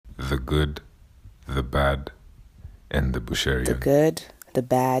The good, the bad, and the The Busharian. good, the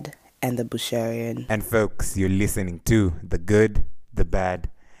bad, and the Busharian. And folks, you're listening to The Good, the Bad,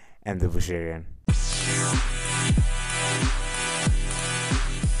 and the Busharian.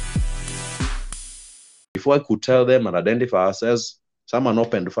 Before I could tell them and identify ourselves, someone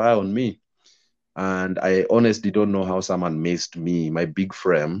opened fire on me. And I honestly don't know how someone missed me, my big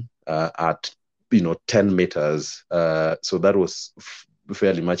frame, at 10 meters. So that was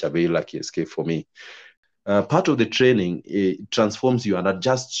fairly much a very lucky escape for me. Part of the training, it transforms you and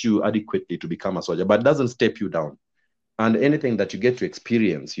adjusts you adequately to become a soldier, but doesn't step you down. And anything that you get to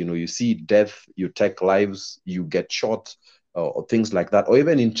experience, you see death, you take lives, you get shot, or things like that. Or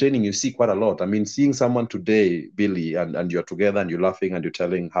even in training, you see quite a lot. I mean, seeing someone today, Billy, and you're together and you're laughing and you're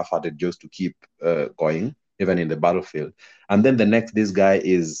telling half-hearted jokes to keep going, even in the battlefield. And then the next, this guy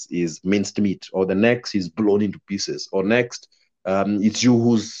is minced meat, or the next is blown into pieces, or next, it's you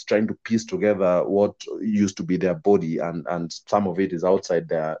who's trying to piece together what used to be their body, and some of it is outside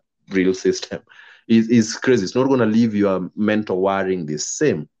their real system. Is crazy. It's not going to leave your mental wiring the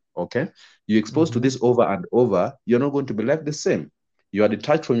same. Okay, you're exposed to this over and over. You're not going to be left the same. You are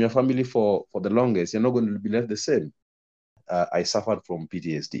detached from your family for the longest. You're not going to be left the same. I suffered from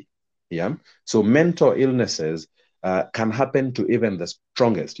PTSD. Yeah. So mental illnesses can happen to even the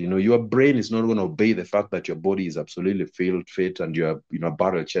strongest. Your brain is not going to obey the fact that your body is absolutely fit, and you're a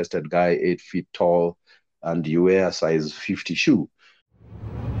barrel-chested guy, 8 feet tall, and you wear a size 50 shoe.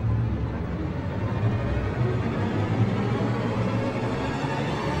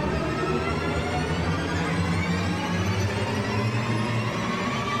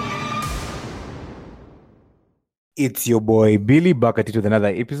 It's your boy Billy back at it with another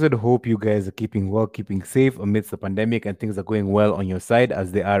episode. Hope you guys are keeping well, keeping safe amidst the pandemic, and things are going well on your side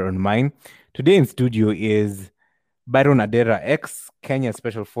as they are on mine. Today in studio is Byron Adera, ex-Kenya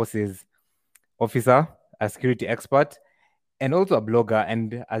Special Forces officer, a security expert, and also a blogger.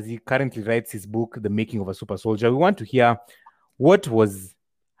 And as he currently writes his book, The Making of a Super Soldier, we want to hear what was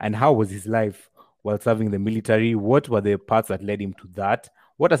and how was his life while serving the military. What were the parts that led him to that?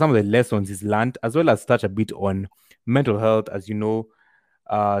 What are some of the lessons he's learned, as well as touch a bit on mental health. As you know,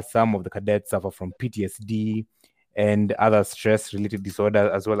 some of the cadets suffer from PTSD and other stress-related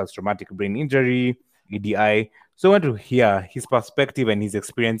disorders, as well as traumatic brain injury, EDI. So I want to hear his perspective and his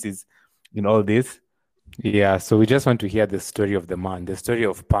experiences in all this. Yeah, so we just want to hear the story of the man, the story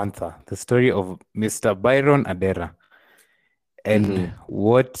of Panther, the story of Mr. Byron Adera, and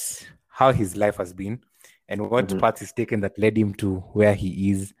how his life has been, and what path he's taken that led him to where he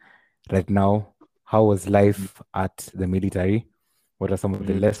is right now. How was life at the military? What are some of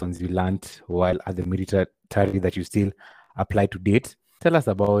the lessons you learned while at the military that you still apply to date? Tell us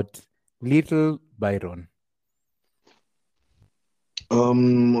about little Byron.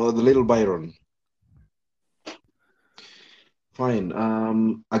 The little Byron. Fine.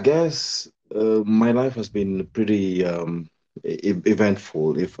 I guess my life has been pretty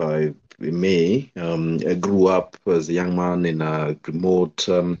eventful, if I may. I grew up as a young man in a remote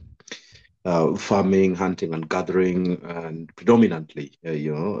farming, hunting, and gathering, and predominantly,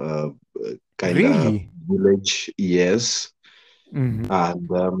 kind of Really? village. Yes. And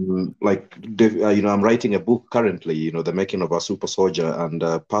I'm writing a book currently, The Making of a Super Soldier, and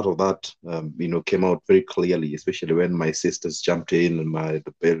part of that, came out very clearly, especially when my sisters jumped in and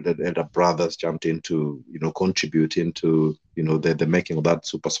the elder brothers jumped in to, contribute into, the making of that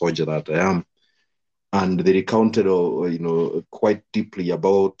super soldier that I am. And they recounted, quite deeply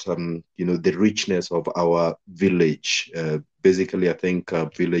about, the richness of our village. Basically, I think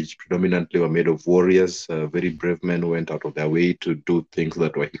village predominantly were made of warriors, very brave men who went out of their way to do things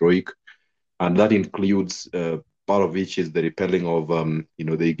that were heroic. And that includes part of which is the repelling of,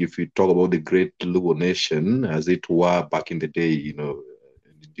 if you talk about the great Luo nation, as it were back in the day,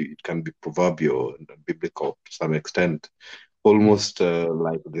 it can be proverbial and biblical to some extent, almost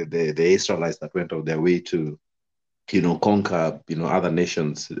like the Israelites that went out their way to, conquer, other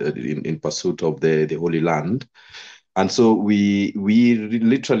nations in pursuit of the Holy Land. And so we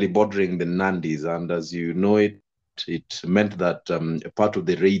literally bordering the Nandis, and as you know it meant that a part of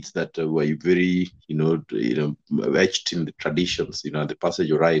the raids that were very, etched in the traditions, the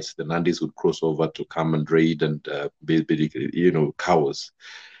passage of rights, the Nandis would cross over to come and raid and basically, cows.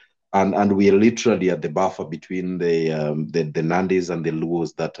 And we are literally at the buffer between the Nandis and the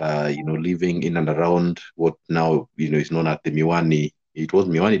Luos that are, living in and around what now, is known as the Miwani. It was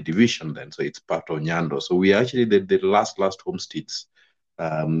Miwani division then, so it's part of Nyando. So we are actually the last homesteads,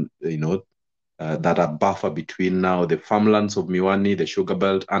 that are buffer between now the farmlands of Miwani, the Sugar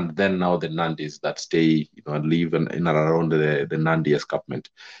Belt, and then now the Nandis that stay, and live in and around the Nandi escarpment.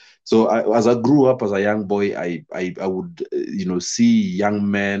 So as I grew up as a young boy, I would see young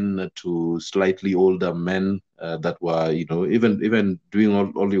men to slightly older men that were even doing all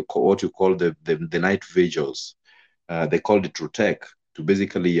what you call the night vigils. They called it Rutek, to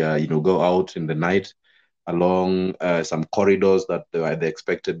basically go out in the night along some corridors that they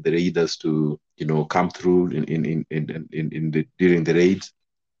expected the raiders to come through during the raids,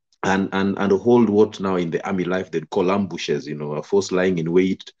 and hold what now in the army life they'd call ambushes, a force lying in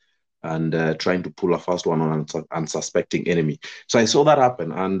wait and trying to pull a fast one on an unsuspecting enemy. So I saw that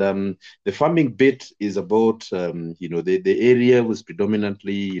happen. And the farming bit is about, the area was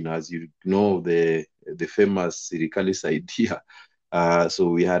predominantly, as you know, the famous Sirikalis idea. So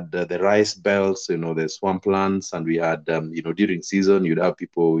we had the rice belts, the swamplands, and we had, during season, you'd have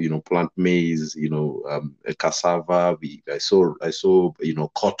people, plant maize, cassava. I saw,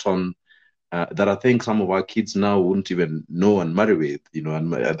 cotton, that I think some of our kids now wouldn't even know and marry with,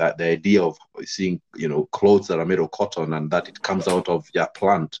 and that the idea of seeing, clothes that are made of cotton and that it comes out of your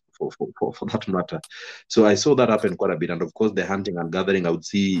plant for that matter. So I saw that happen quite a bit. And of course, the hunting and gathering, I would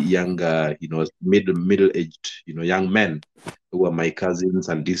see young, middle-aged, young men who are my cousins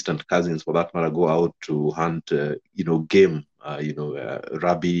and distant cousins for that matter, go out to hunt, game,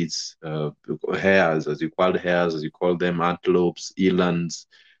 rabbits, hares, as you call them, antelopes, elands,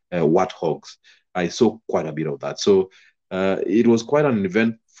 warthogs. I saw quite a bit of that. So it was quite an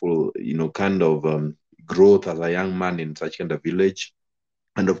eventful, kind of growth as a young man in such kind of village.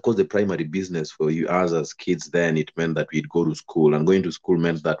 And of course, the primary business for you as kids then, it meant that we'd go to school. And going to school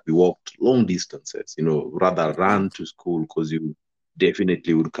meant that we walked long distances, rather run to school because you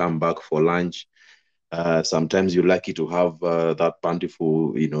definitely would come back for lunch. Sometimes you're lucky to have that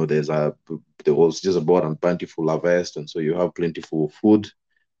plentiful, there was just about a plentiful harvest, and so you have plentiful food.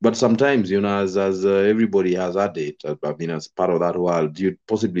 But sometimes, as everybody has had it, as part of that world, you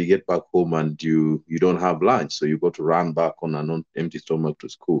possibly get back home and you don't have lunch, so you got to run back on an empty stomach to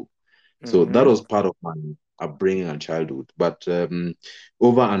school. So that was part of my upbringing and childhood. But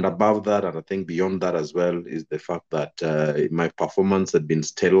over and above that, and I think beyond that as well, is the fact that my performance had been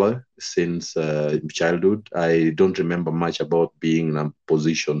stellar since childhood. I don't remember much about being in a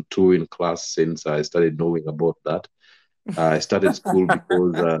position 2 in class since I started knowing about that. I started school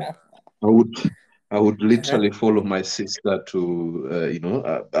because I would literally follow my sister to,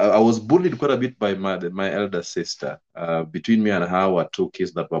 I was bullied quite a bit by my elder sister. Between me and her were 2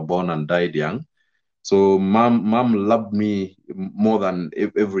 kids that were born and died young. So mom loved me more than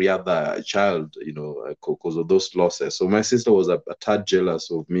every other child, because of those losses. So my sister was a tad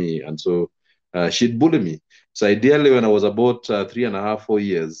jealous of me, and so she'd bully me. So ideally, when I was about 3.5, 4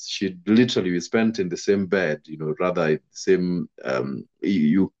 years, we spent in the same bed, rather the same.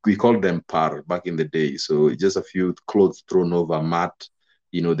 We called them par back in the day. So just a few clothes thrown over a mat,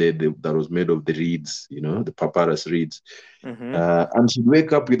 that was made of the reeds, the papyrus reeds. And she'd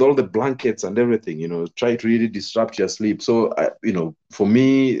wake up with all the blankets and everything, try to really disrupt your sleep. So, for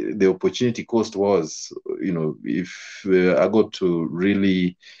me, the opportunity cost was, if I got to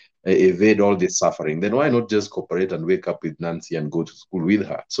really evade all this suffering, then why not just cooperate and wake up with Nancy and go to school with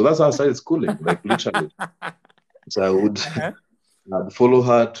her? So that's how I started schooling, like literally. So I would I'd follow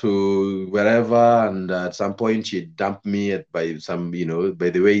her to wherever, and at some point she'd dump me by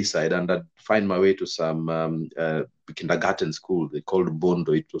the wayside, and I'd find my way to some kindergarten school. They called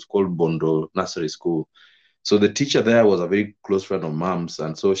Bondo. It was called Bondo Nursery School. So the teacher there was a very close friend of mom's,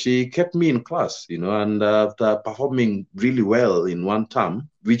 and so she kept me in class, and after performing really well in one term,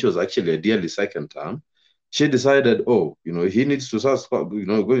 which was actually ideally second term, she decided, oh, he needs to start,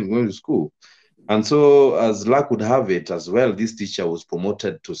 going to school. And so, as luck would have it as well, this teacher was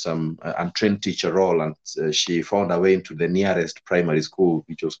promoted to some untrained teacher role, and she found her way into the nearest primary school,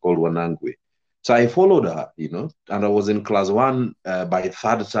 which was called Wanangwe. So I followed her, and I was in class 1 by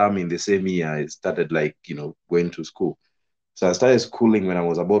third term in the same year. I started going to school. So I started schooling when I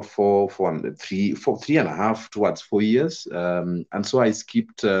was about 3.5 towards 4 years. And so I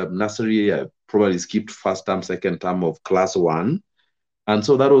skipped nursery. I probably skipped first term, second term of class 1. And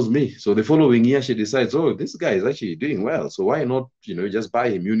so that was me. So the following year, she decides, oh, this guy is actually doing well. So why not, just buy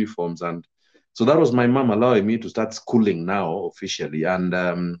him uniforms? And so that was my mom allowing me to start schooling now officially. And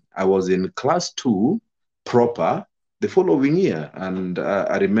I was in class 2 proper the following year. And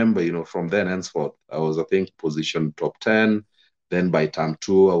I remember, from then henceforth, I was, I think, position top 10. Then by term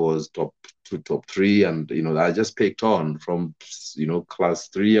 2, I was top 2, top 3. And, I just picked on from, class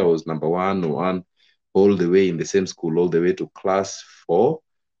 3, I was number 1, all the way in the same school, all the way to class 4.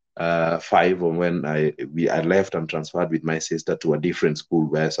 5, or when I left and transferred with my sister to a different school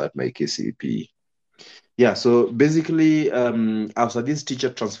where I started my KCPE. Yeah, so basically, after this teacher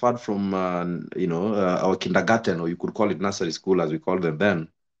transferred from our kindergarten, or you could call it nursery school as we called them then.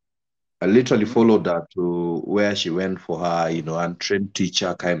 I literally followed her to where she went for her, untrained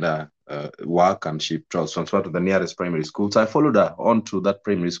teacher kind of work, and she was transferred to the nearest primary school. So I followed her on to that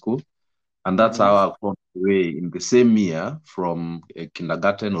primary school, and that's how I found my way in the same year from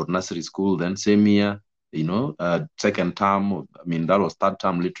kindergarten or nursery school. Then same year, second term. I mean, that was third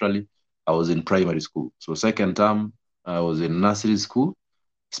term literally. I was in primary school. So second term, I was in nursery school,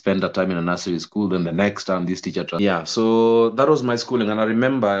 spent a time in a nursery school. Then the next time, this teacher. Yeah, so that was my schooling. And I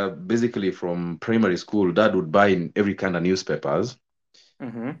remember basically from primary school, dad would buy in every kind of newspapers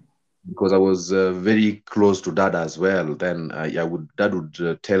because I was very close to dad as well. Then dad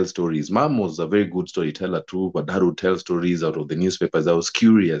would tell stories. Mom was a very good storyteller too, but dad would tell stories out of the newspapers. I was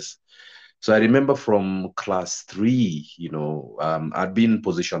curious. So I remember from class 3, I'd been in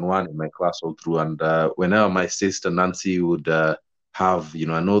position 1 in my class all through. And whenever my sister Nancy would have,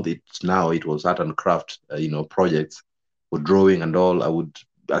 I know that now it was art and craft, projects for drawing and all, I would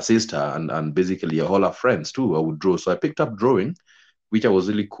assist her, and basically all her friends too, I would draw. So I picked up drawing, which I was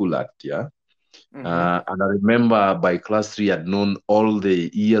really cool at, yeah. And I remember by class 3, I'd known all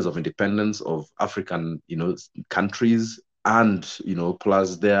the years of independence of African, countries, and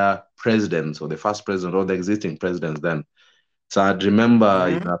plus their presidents, or the first president, or the existing presidents then. So I'd remember,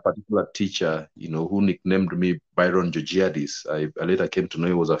 a particular teacher, who nicknamed me Byron Georgiadis. I later came to know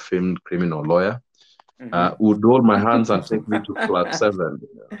he was a famed criminal lawyer. Would hold my hands and take me to class 7.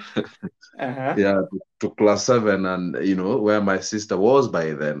 Yeah, to class 7, and where my sister was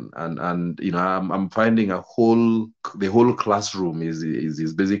by then, and I'm finding the whole classroom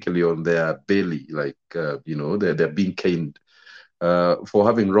is basically on their belly, like they're being caned for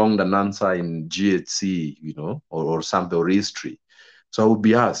having wronged an answer in GHC, or something, or history. So I would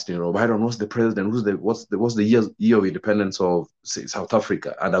be asked, Byron, what's the president? What's the year of independence of, say, South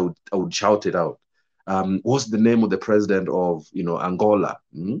Africa? And I would shout it out. What's the name of the president of Angola?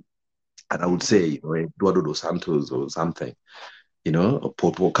 And I would say, Eduardo dos Santos or something, or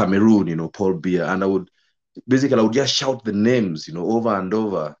Paul Cameroon, Paul Biya. And I would just shout the names, over and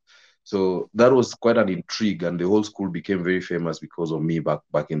over. So that was quite an intrigue, and the whole school became very famous because of me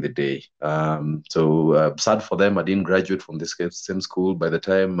back in the day. So sad for them, I didn't graduate from this same school. By the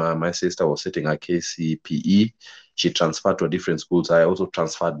time my sister was sitting at KCPE, she transferred to a different school, so I also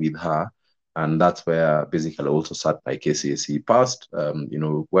transferred with her. And that's where basically I also sat my KCSE, passed,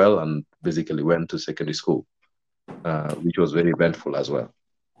 well, and basically went to secondary school, which was very eventful as well.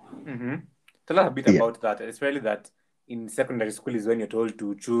 Tell us a bit about that. It's really that in secondary school is when you're told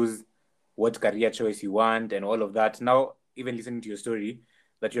to choose what career choice you want and all of that. Now, even listening to your story,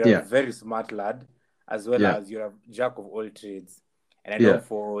 that you're a very smart lad, as well as you're a jack of all trades. And I know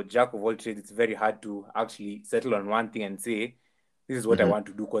for jack of all trades, it's very hard to actually settle on one thing and say, this is what I want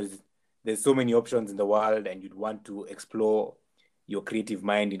to do, because there's so many options in the world and you'd want to explore your creative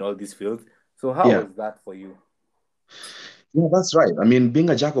mind in all these fields. So how was that for you? Yeah, that's right. I mean, being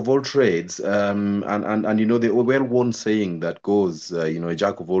a jack of all trades, and the well-worn saying that goes, a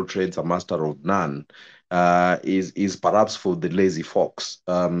jack of all trades, a master of none, is perhaps for the lazy fox.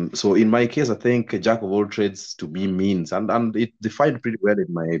 So in my case, I think a jack of all trades to me means, and it defined pretty well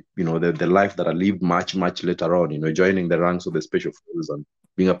in my, the life that I lived much later on, joining the ranks of the special forces and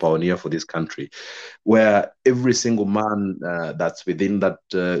being a pioneer for this country, where every single man that's within that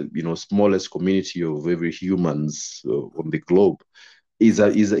smallest community of every humans on the globe is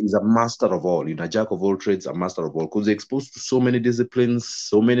a master of all, a jack of all trades, a master of all, because they're exposed to so many disciplines,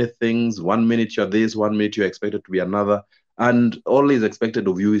 so many things. 1 minute you're this, 1 minute you're expected to be another, and all is expected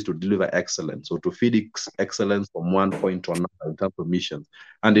of you is to deliver excellence, or to feed excellence from one point to another in terms of missions.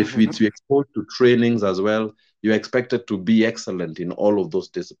 And if it's you exposed to trainings as well, you're expected to be excellent in all of those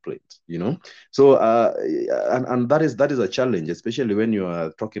disciplines, So and that is a challenge, especially when you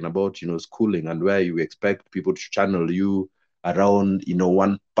are talking about schooling, and where you expect people to channel you around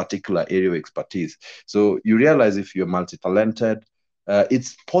one particular area of expertise. So you realize if you're multi-talented,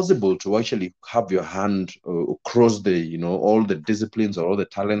 it's possible to actually have your hand across the all the disciplines or all the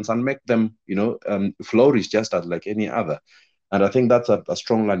talents, and make them flourish just as like any other. And I think that's a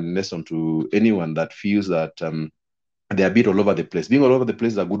strong learning lesson to anyone that feels that they're a bit all over the place. Being all over the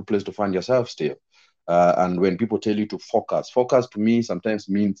place is a good place to find yourself still. And when people tell you to focus to me sometimes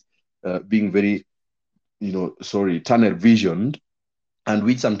means being very tunnel visioned, and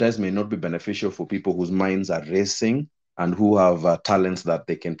which sometimes may not be beneficial for people whose minds are racing and who have talents that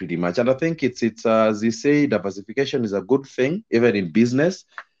they can pretty much. And I think it's as you say, diversification is a good thing, even in business.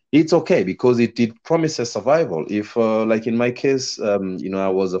 It's okay because it promises survival. If, like in my case, I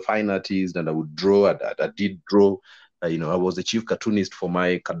was a fine artist and I would draw. I did draw. I was the chief cartoonist for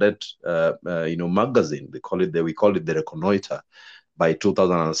my cadet, magazine. We call it the Reconnoiter by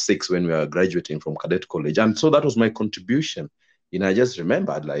 2006 when we were graduating from cadet college. And so that was my contribution. I just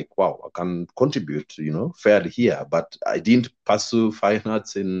remembered like, wow, I can contribute, fairly here. But I didn't pursue fine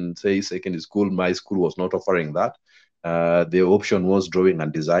arts in, say, secondary school. My school was not offering that. The option was drawing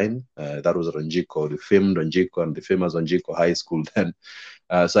and design. That was Ranjiko, the famed Ranjiko and the famous Ranjiko High School then.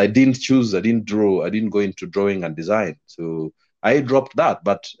 So I didn't choose, I didn't draw, I didn't go into drawing and design. So I dropped that.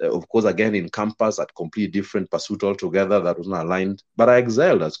 But of course, again, in campus, at completely different pursuit altogether, that was not aligned. But I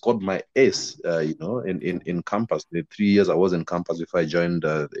excelled. I scored my ace, in campus. The 3 years I was in campus before I joined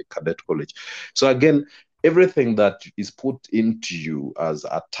the cadet college. So again, everything that is put into you as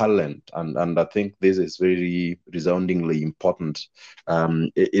a talent, and I think this is very resoundingly important,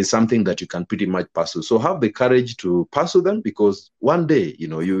 is something that you can pretty much pursue. So have the courage to pursue them, because one day,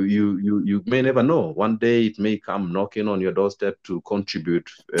 you may never know. One day it may come knocking on your doorstep to contribute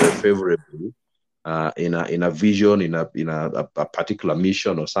favorably. In a vision, in a particular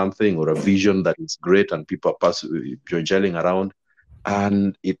mission or something, or a vision that is great and people are gelling around,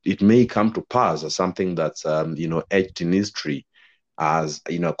 and it may come to pass as something that's etched in history as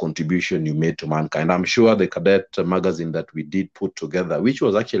a contribution you made to mankind. I'm sure the cadet magazine that we did put together, which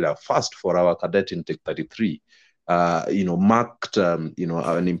was actually a first for our cadet intake 33, marked an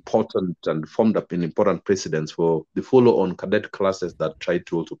important and formed up an important precedence for the follow-on cadet classes that tried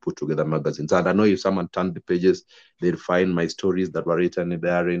to also put together magazines. And I know if someone turned the pages, they'd find my stories that were written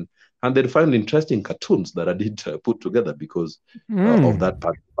therein, and they'd find interesting cartoons that I did put together because of that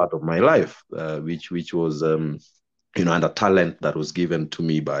part of my life, which was and a talent that was given to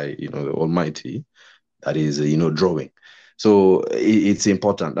me by the Almighty, that is drawing. So it's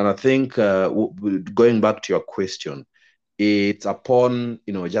important, and I think going back to your question, it's upon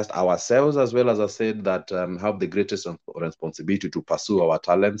just ourselves, as well as I said, that have the greatest responsibility to pursue our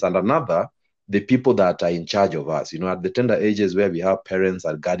talents, and another, the people that are in charge of us, at the tender ages where we have parents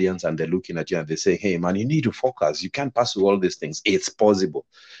and guardians and they're looking at you and they say, hey man, you need to focus, you can't pursue all these things. It's possible.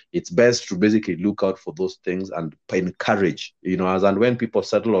 It's best to basically look out for those things and encourage, as and when people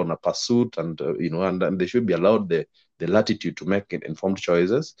settle on a pursuit, and and they should be allowed the latitude to make informed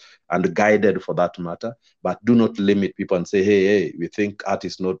choices, and guided for that matter. But do not limit people and say, hey, we think art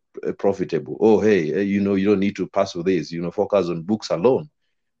is not profitable. Oh, hey, you don't need to pursue this, focus on books alone.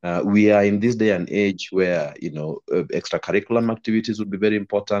 We are in this day and age where extracurricular activities would be very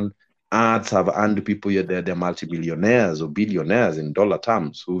important. Arts have earned people here, they're multimillionaires or billionaires in dollar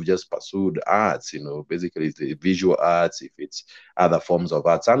terms who've just pursued arts. Basically it's the visual arts, if it's other forms of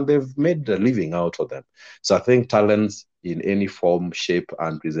arts, and they've made a living out of them. So I think talents in any form, shape,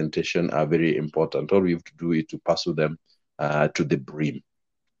 and presentation are very important. All we have to do is to pursue them to the brim.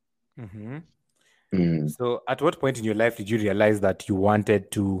 Mm-hmm. Mm. So at what point in your life did you realize that you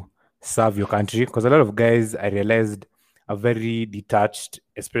wanted to serve your country? Because a lot of guys, I realized, are very detached,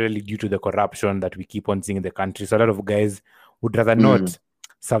 especially due to the corruption that we keep on seeing in the country. So a lot of guys would rather not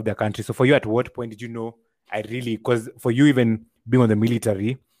serve their country. So for you, at what point did you know, because for you, even being on the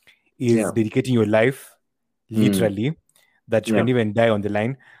military is dedicating your life, literally, that you can even die on the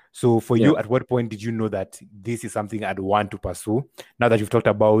line. So for you, at what point did you know that this is something I'd want to pursue? Now that you've talked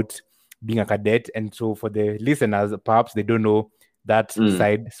about being a cadet, and so for the listeners, perhaps they don't know that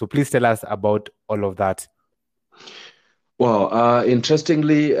side. So please tell us about all of that. Well,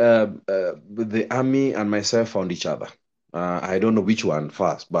 interestingly, the army and myself found each other. I don't know which one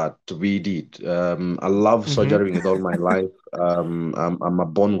first, but we did. I love soldiering with all my life. I'm a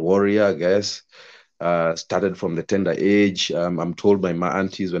born warrior, I guess. Started from the tender age. I'm told by my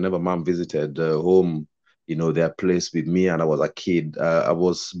aunties whenever mom visited home, their place with me, and I was a kid. I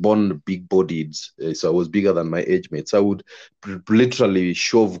was born big-bodied, so I was bigger than my age mates. I would literally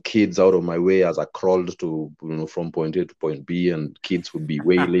shove kids out of my way as I crawled to, from point A to point B, and kids would be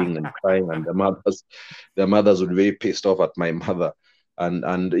wailing and crying, and their mothers would be very pissed off at my mother.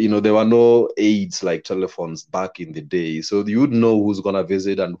 And there were no aids like telephones back in the day, so you would know who's gonna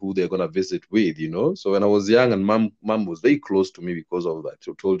visit and who they're gonna visit with. So when I was young, and mom was very close to me because of that.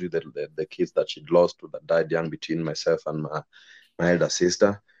 She told you that the kids that she'd lost, that died young, between myself and my elder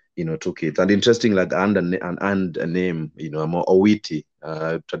sister, took it. And interesting, like and a name, I'm Owiti.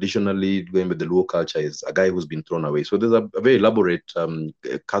 Traditionally, going with the Luo culture, is a guy who's been thrown away. So there's a very elaborate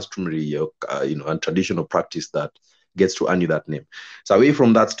customary, and traditional practice that gets to earn you that name. So away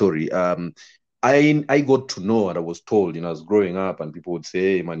from that story, I got to know, and I was told, I was growing up, and people would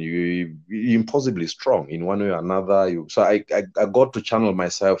say, hey, man, you're impossibly strong in one way or another. So I got to channel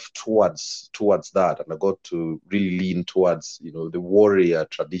myself towards that, and I got to really lean towards, the warrior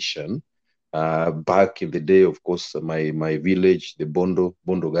tradition. Back in the day, of course, my village, the Bondo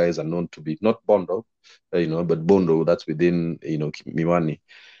guys are known to be not Bondo, but Bondo. That's within, Miwani,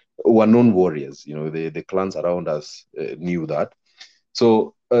 were known warriors. The clans around us knew that.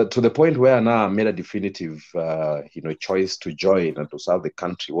 So to the point where now I made a definitive, choice to join and to serve the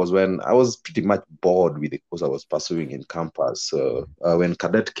country was when I was pretty much bored with the course I was pursuing in campus. So when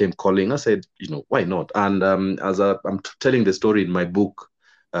cadet came calling, I said, why not? And as I'm telling the story in my book,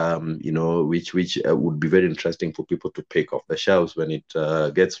 which would be very interesting for people to pick off the shelves when it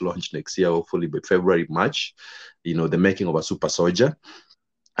gets launched next year, hopefully by February, March. The making of a super soldier.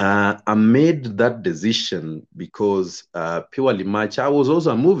 I made that decision because purely much I was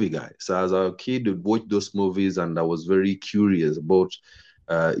also a movie guy. So as a kid, I'd watch those movies, and I was very curious about,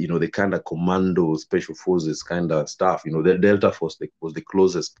 the kind of commando, special forces kind of stuff. The Delta Force was the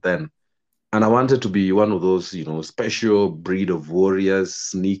closest then. And I wanted to be one of those, special breed of warriors,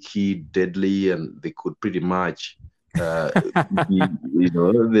 sneaky, deadly, and they could pretty much, they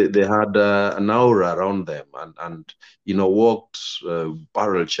had an aura around them, and walked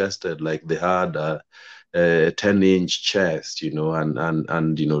barrel chested like they had a 10-inch chest,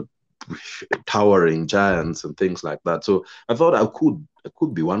 and towering giants and things like that. So I thought I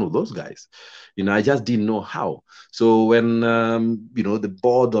could be one of those guys. I just didn't know how. So when the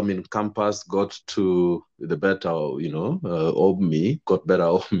boredom in campus got to the better, got better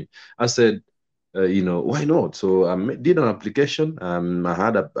of me, I said, why not? So I did an application. I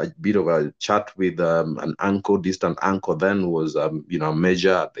had a bit of a chat with an uncle, distant uncle then, who was, a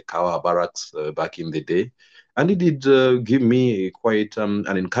major at the Kawa barracks back in the day. And he did give me quite an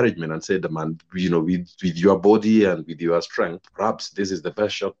encouragement and said, man, with your body and with your strength, perhaps this is the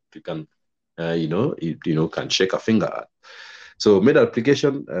best shot you can, can shake a finger at. So made an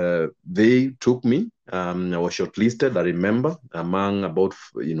application. They took me. I was shortlisted. I remember among about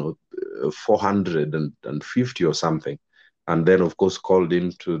 450 or something, and then of course called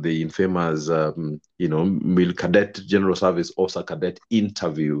into the infamous mil cadet general service officer cadet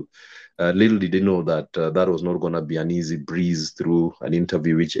interview. Little did they know that that was not going to be an easy breeze through an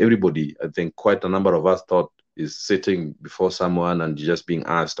interview, which everybody, I think, quite a number of us thought is sitting before someone and just being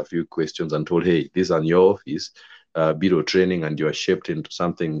asked a few questions and told, hey, this is on your office. Bit of training, and you are shaped into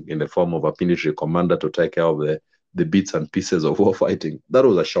something in the form of a military commander to take care of the bits and pieces of war fighting. That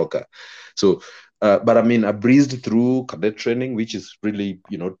was a shocker. So, but I mean, I breezed through cadet training, which is really,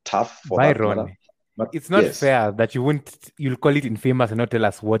 tough for that matter. Byron, But it's not yes. fair that you'll call it infamous and not tell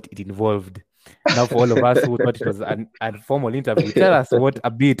us what it involved. Now, for all of us who thought it was an formal interview, tell us a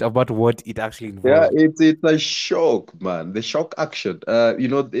bit about what it actually Yeah, involved. it's a shock, man. The shock action.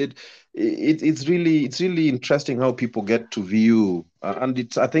 It's really interesting how people get to view,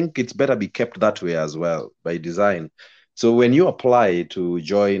 and I think it's better be kept that way as well by design. So when you apply to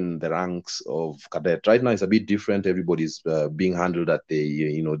join the ranks of cadet, right now it's a bit different. Everybody's being handled at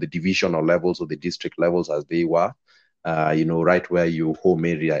the divisional levels or the district levels as they were, right where your home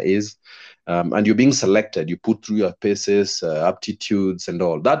area is. And you're being selected. You put through your paces, aptitudes, and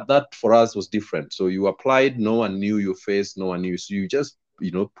all that. For us was different. So you applied. No one knew your face. No one knew. So you just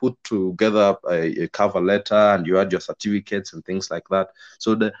put together a cover letter, and you had your certificates and things like that.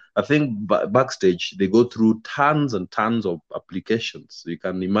 So I think backstage they go through tons and tons of applications. So you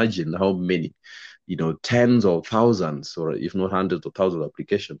can imagine how many, tens of thousands, or if not hundreds of thousands of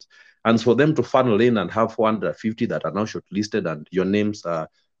applications. And for them to funnel in and have 450 that are now shortlisted, and your names are,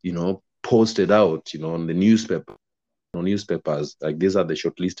 posted out, on the newspapers, like these are the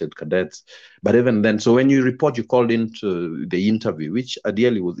shortlisted cadets. But even then, so when you report, you called into the interview, which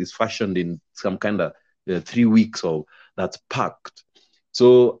ideally is fashioned in some kind of 3 weeks or that's packed.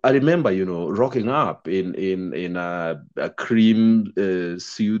 So I remember, rocking up in a cream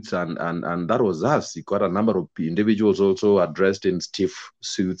suits, and that was us. You got a number of individuals also addressed in stiff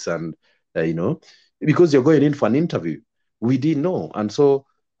suits, and because you're going in for an interview, we didn't know, and so.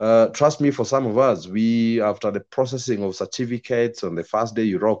 Trust me, for some of us, after the processing of certificates on the first day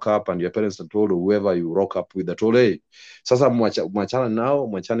you rock up, and your parents are told, or whoever you rock up with, they're told, hey, sasa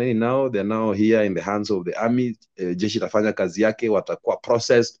mwachaneni now, they're now here in the hands of the army. Jeshi tafanya kazi yake, watakuwa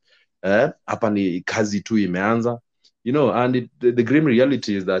processed. Hapa ni kazi tu imeanza. And the grim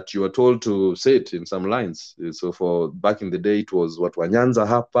reality is that you are told to sit in some lines. So for back in the day, it was what Wanyanza,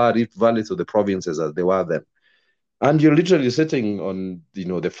 Hapa, Rift Valley, so the provinces as they were then. And you're literally sitting on,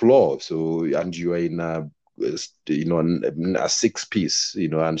 the floor. So, and you are in a 6-piece,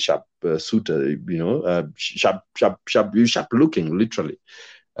 and sharp suited, sharp looking, literally.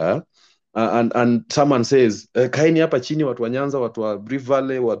 And someone says, kaini hapa chini, watu wa Nyanza, watu wa Rift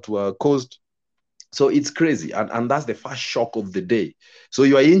Valley, watu wa Coast. So it's crazy. And that's the first shock of the day. So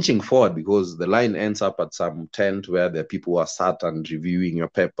you are inching forward because the line ends up at some tent where the people are sat and reviewing your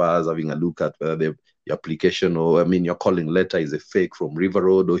papers, having a look at whether your application your calling letter is a fake from River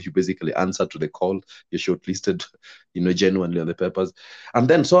Road, or you basically answer to the call, you're shortlisted, genuinely on the papers. And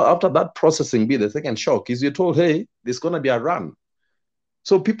then, so after that processing the second shock is you're told, hey, there's going to be a run.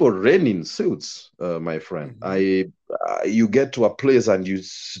 So people ran in suits, my friend. You get to a place and you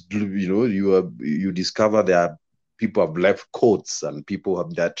discover there are people have left coats and people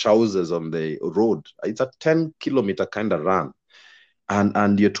have their trousers on the road. It's a 10-kilometer kind of run.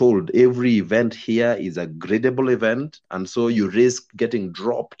 And you're told every event here is a gradable event. And so you risk getting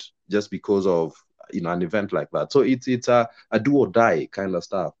dropped just because of an event like that. So it's a do or die kind of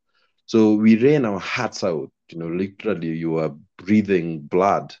stuff. So we ran our hearts out, literally you are breathing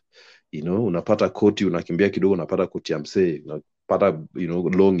blood, unapata koti, unakimbia kidogo, unapata koti ya msee, unapata,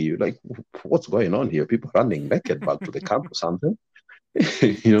 longi, you're like, what's going on here? People running naked back to the camp or something.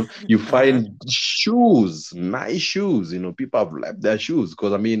 You find shoes, nice shoes, people have left their shoes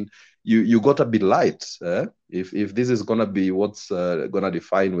because, you got to be light. If this is going to be what's going to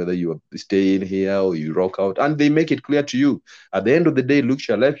define whether you stay in here or you rock out, and they make it clear to you at the end of the day, look to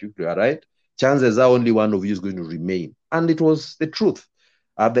your left, you are right, chances are only one of you is going to remain. And it was the truth.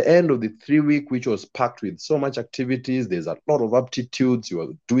 At the end of the 3-week, which was packed with so much activities, there's a lot of aptitudes. You are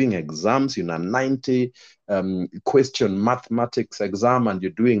doing exams in a 90 question mathematics exam, and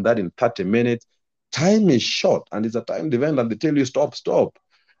you're doing that in 30 minutes. Time is short, and it's a timed event, and they tell you stop.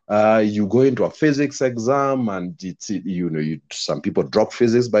 You go into a physics exam, and some people drop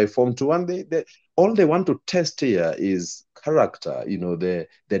physics by Form 2, and they all they want to test here is character,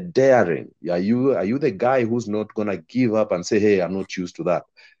 the daring. Are you the guy who's not gonna give up and say, hey, I'm not used to that?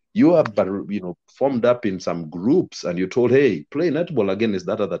 You are, formed up in some groups, and you're told, hey, play netball against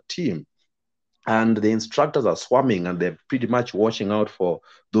that other team. And the instructors are swarming, and they're pretty much watching out for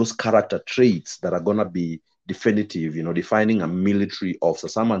those character traits that are gonna be definitive, defining a military officer,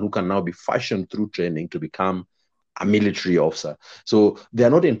 someone who can now be fashioned through training to become a military officer. So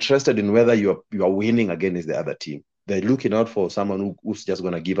they're not interested in whether you are winning against the other team. They're looking out for someone who's just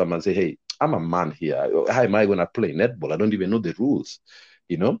going to give up and say, hey, I'm a man here. How am I going to play netball? I don't even know the rules,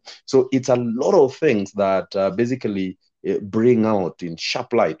 So it's a lot of things that basically bring out in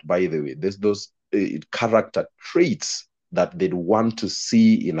sharp light, by the way. There's those character traits that they'd want to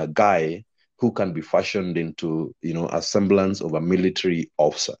see in a guy who can be fashioned into, a semblance of a military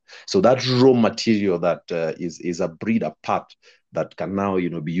officer. So that raw material that is a breed apart that can now,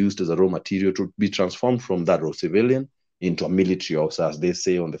 be used as a raw material to be transformed from that raw civilian into a military officer, as they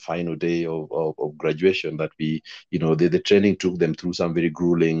say on the final day of graduation, that the training took them through some very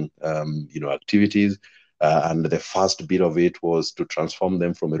grueling, activities. And the first bit of it was to transform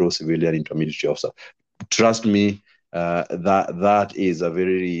them from a raw civilian into a military officer. Trust me, that is a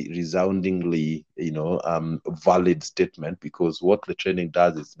very resoundingly, valid statement, because what the training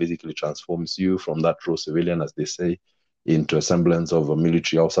does is basically transforms you from that raw civilian, as they say, into a semblance of a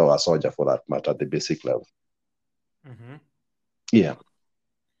military officer or a soldier, for that matter, at the basic level. Mm-hmm. Yeah.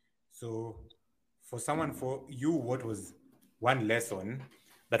 So, for you, what was one lesson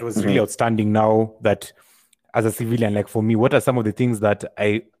that was really outstanding now that, as a civilian, like for me, what are some of the things that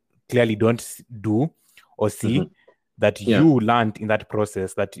I clearly don't do or see that you learned in that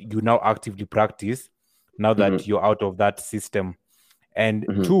process that you now actively practice now that you're out of that system? And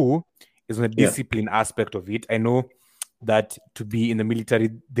two is on the discipline aspect of it. I know that to be in the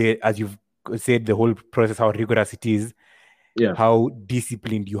military, as you've said, the whole process, how rigorous it is, how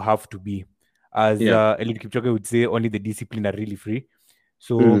disciplined you have to be. As Eliud Kipchoge would say, only the disciplined are really free.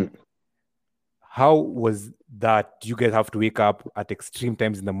 So how was that? Do you guys have to wake up at extreme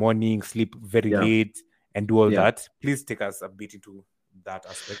times in the morning, sleep very late, and do all that? Please take us a bit into that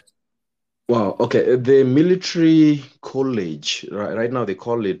aspect. Wow. Okay. The military college, right now they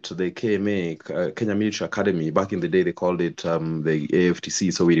call it the KMA, Kenya Military Academy. Back in the day, they called it the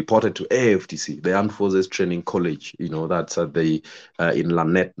AFTC. So we reported to AFTC, the Armed Forces Training College. That's at the in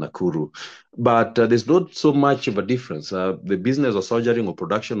Lanet, Nakuru. But there's not so much of a difference. The business of soldiering or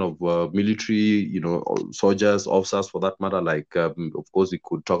production of military, soldiers, officers, for that matter. Like, of course, we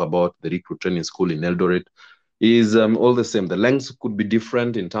could talk about the recruit training school in Eldoret. Is all the same. The lengths could be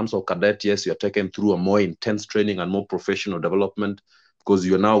different in terms of cadet. Yes, you're taken through a more intense training and more professional development. because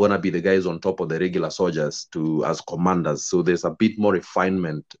you're now going to be the guys on top of the regular soldiers as commanders. So there's a bit more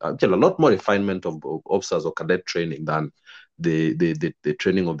refinement, actually a lot more refinement of officers or cadet training than the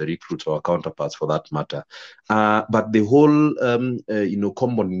training of the recruits or counterparts for that matter. But the whole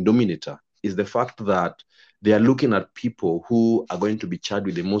common denominator is the fact that they are looking at people who are going to be charged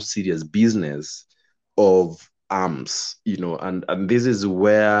with the most serious business of arms, and this is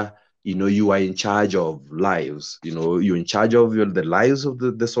where you are in charge of lives. You're in charge of the lives of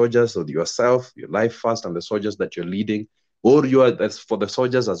the soldiers, or yourself, your life first, and the soldiers that you're leading. Or that's for the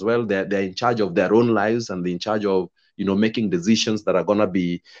soldiers as well. They're in charge of their own lives, and they're in charge of making decisions that are gonna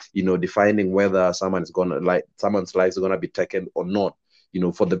be defining whether someone's life is gonna be taken or not.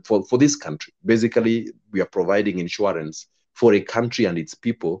 For this country, basically, we are providing insurance for a country and its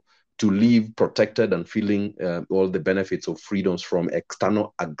people to live protected and feeling all the benefits of freedoms from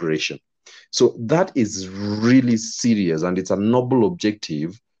external aggression. So that is really serious, and it's a noble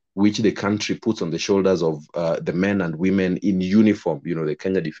objective which the country puts on the shoulders of the men and women in uniform, the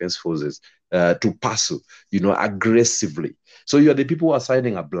Kenya Defense Forces, to pursue, aggressively. So you're the people who are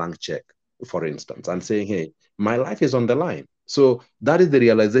signing a blank check, for instance, and saying, hey, my life is on the line. So that is the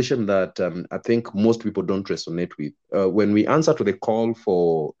realization that I think most people don't resonate with. When we answer to the call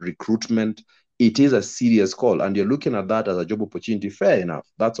for recruitment, it is a serious call, and you're looking at that as a job opportunity. Fair enough,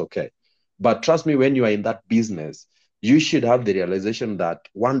 that's okay. But trust me, when you are in that business, you should have the realization that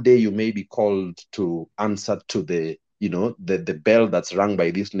one day you may be called to answer to the bell that's rung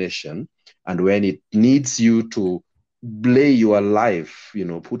by this nation, and when it needs you to lay your life,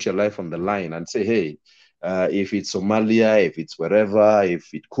 put your life on the line and say, hey, if it's Somalia, if it's wherever,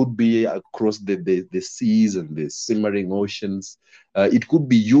 if it could be across the seas and the simmering oceans, it could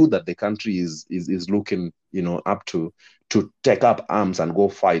be you that the country is looking, up to take up arms and go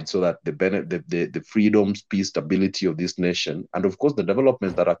fight, so that the freedoms, peace, stability of this nation, and of course the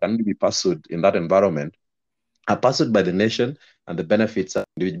developments that can be pursued in that environment, are pursued by the nation, and the benefits of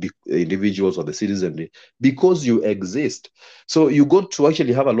individuals or the citizenry, because you exist. So you got to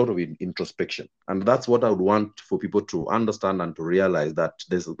actually have a lot of introspection. And that's what I would want for people to understand and to realize, that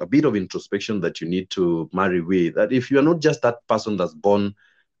there's a bit of introspection that you need to marry with. That if you're not just that person that's born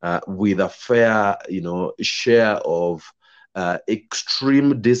with a fair, share of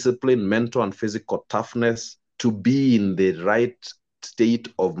extreme discipline, mental and physical toughness, to be in the right state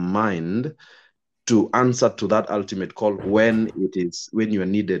of mind to answer to that ultimate call when you are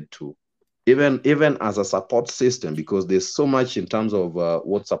needed to, even as a support system, because there's so much in terms of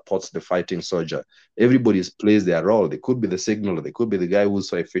what supports the fighting soldier. Everybody plays their role. They could be the signaler, they could be the guy who's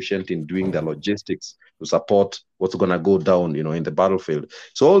so efficient in doing the logistics to support what's going to go down, in the battlefield.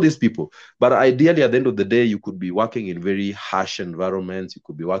 So all these people, but ideally at the end of the day, you could be working in very harsh environments. You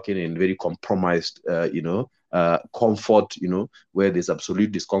could be working in very compromised, comfort, where there's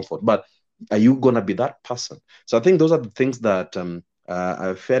absolute discomfort. But are you going to be that person? So I think those are the things that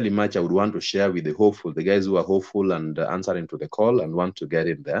fairly much I would want to share with the guys who are hopeful and answering to the call and want to get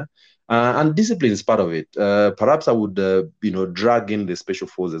in there. And discipline is part of it. Perhaps I would, drag in the special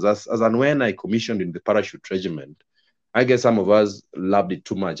forces. As and when I commissioned in the parachute regiment, I guess some of us loved it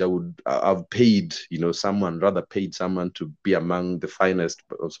too much. I've paid, rather paid someone to be among the finest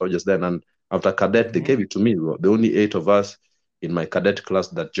soldiers then. And after cadet, they gave it to me. The only 8 of us in my cadet class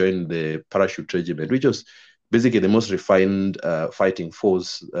that joined the parachute regiment, which was basically the most refined fighting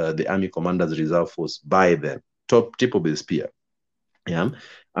force, the Army Commanders Reserve Force by then, tip of the spear. Yeah,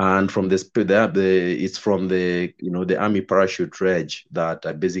 and from this, it's from the Army Parachute Reg that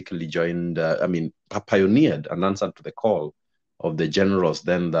I basically joined. Pioneered and answered to the call of the generals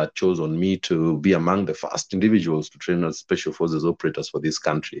then that chose on me to be among the first individuals to train as special forces operators for this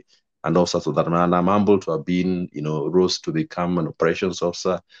country. And also to that, and I'm humbled to have been, rose to become an operations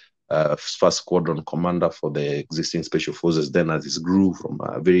officer, first squadron commander for the existing special forces then, as it grew from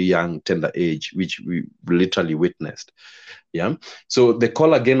a very young, tender age, which we literally witnessed. Yeah. So the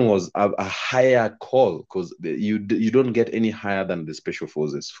call again was a higher call, because you don't get any higher than the special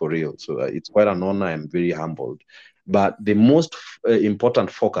forces, for real. So it's quite an honor. I'm very humbled. But the most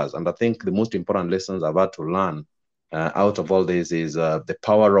important focus, and I think the most important lessons I've had to learn out of all this, is the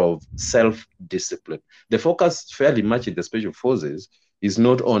power of self-discipline. The focus fairly much in the special forces is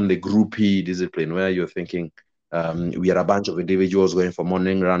not on the groupie discipline, where you're thinking, we are a bunch of individuals going for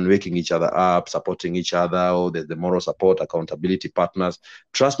morning run, waking each other up, supporting each other, or there's the moral support, accountability partners.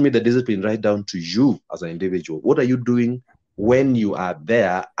 Trust me, the discipline right down to you as an individual. What are you doing when you are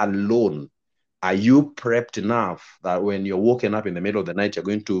there alone? Are you prepped enough that when you're woken up in the middle of the night, you're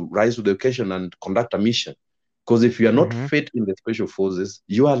going to rise to the occasion and conduct a mission? Because if you are not fit in the special forces,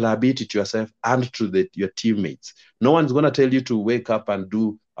 you are a liability to yourself and to your teammates. No one's going to tell you to wake up and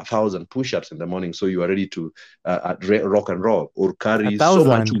do 1,000 push-ups in the morning so you are ready to rock and roll or carry so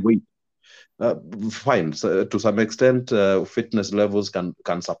much 1,000. weight. Fine. So, to some extent, fitness levels can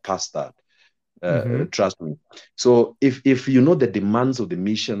surpass that. Trust me. So if you know the demands of the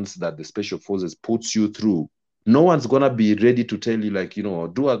missions that the special forces puts you through, no one's gonna be ready to tell you, like,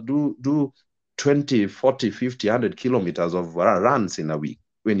 do 20, 40, 50, 100 kilometers of runs in a week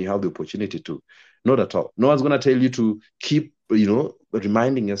when you have the opportunity to. Not at all. No one's gonna tell you to keep,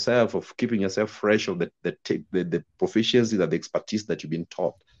 reminding yourself of keeping yourself fresh of the proficiency, that the expertise that you've been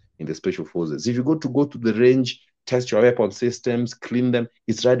taught in the special forces. If you go to the range, test your weapon systems, clean them,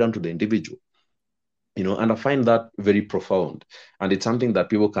 it's right down to the individual. And I find that very profound, and it's something that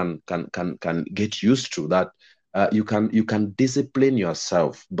people can get used to, that you can discipline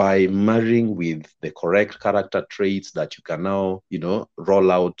yourself by marrying with the correct character traits that you can now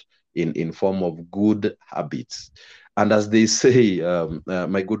roll out in form of good habits. And as they say,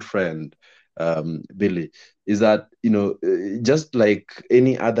 my good friend Billy, is that just like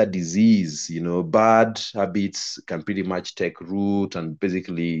any other disease, bad habits can pretty much take root and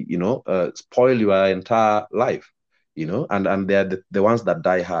basically spoil your entire life, and they're the ones that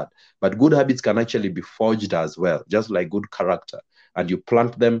die hard. But good habits can actually be forged as well, just like good character. And you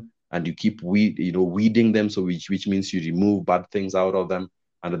plant them and you keep weeding them, so which means you remove bad things out of them,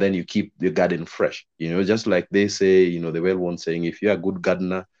 and then you keep the garden fresh. Just like they say, the well-known saying, if you're a good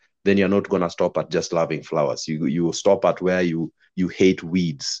gardener, then you're not going to stop at just loving flowers. You stop at where you hate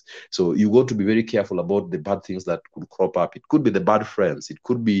weeds. So you got to be very careful about the bad things that could crop up. It could be the bad friends. It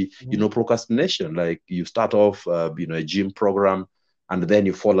could be, procrastination. Like you start off, a gym program, and then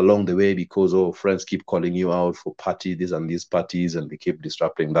you fall along the way because, friends keep calling you out for these and these parties, and they keep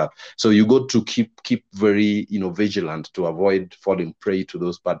disrupting that. So you got to keep very, vigilant to avoid falling prey to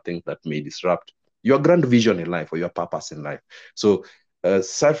those bad things that may disrupt your grand vision in life or your purpose in life. So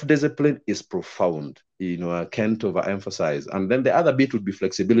self-discipline is profound. I can't overemphasize. And then the other bit would be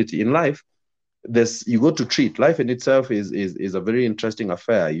flexibility in life. You go to treat life in itself is a very interesting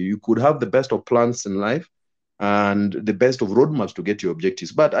affair. You could have the best of plans in life and the best of roadmaps to get your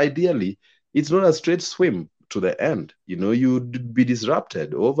objectives, but ideally, it's not a straight swim to the end. You'd be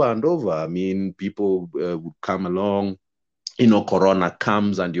disrupted over and over. I mean, people would come along. Corona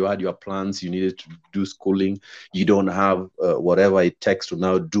comes and you had your plans, you needed to do schooling, you don't have whatever it takes to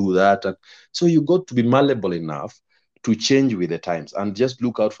now do that. And so you got to be malleable enough to change with the times and just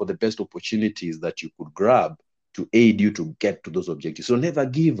look out for the best opportunities that you could grab to aid you to get to those objectives. So never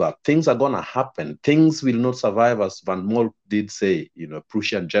give up. Things are going to happen. Things will not survive, as Van Moll did say,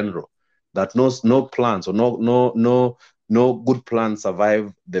 Prussian general, that no plans or no good plans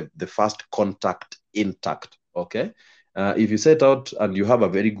survive the first contact intact. Okay. If you set out and you have a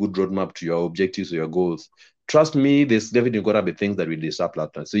very good roadmap to your objectives or your goals, trust me, there's definitely going to be things that will disrupt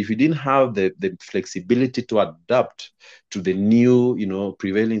that. So if you didn't have the flexibility to adapt to the new,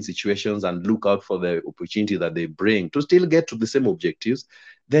 prevailing situations and look out for the opportunity that they bring to still get to the same objectives,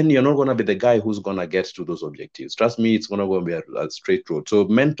 then you're not going to be the guy who's going to get to those objectives. Trust me, it's going to be a straight road. So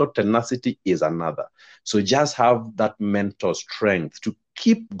mental tenacity is another. So just have that mental strength to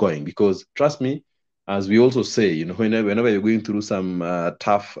keep going, because trust me, as we also say, whenever you're going through some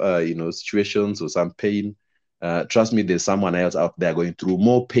tough, situations or some pain, trust me, there's someone else out there going through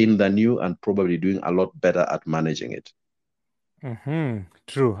more pain than you and probably doing a lot better at managing it.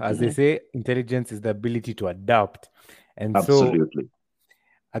 True. As they say, intelligence is the ability to adapt. And Absolutely. So,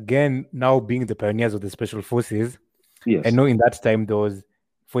 again, now being the pioneers of the special forces, Yes. I know in that time there was,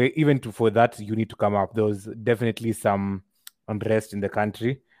 for that you need to come up, there was definitely some unrest in the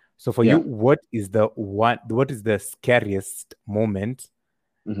country. So for you, what is the scariest moment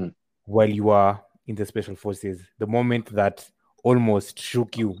while you are in the special forces? The moment that almost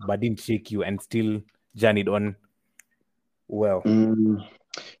shook you but didn't shake you and still journeyed on well?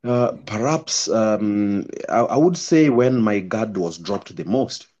 Perhaps I would say when my guard was dropped the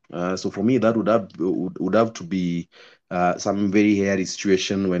most. So for me, that would have to be some very hairy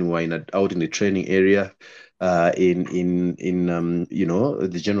situation when we were out in the training area, in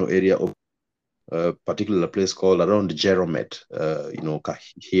the general area of a particular place called around Jeromet,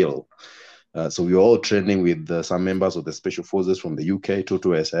 Hill. So we were all training with some members of the special forces from the UK,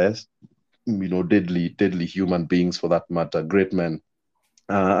 Toto SS, deadly human beings for that matter, great men.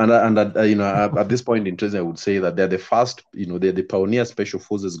 At this point in training, I would say that they're the first, they're the pioneer special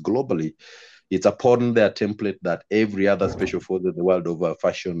forces globally. It's upon their template that every other special force in the world over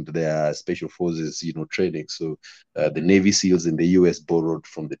fashioned their special forces, training. So the Navy SEALs in the US borrowed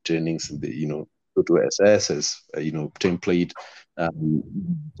from the trainings in the, to SSs, template,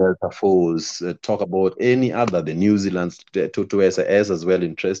 Delta Force, talk about any other, the New Zealand to SAS as well,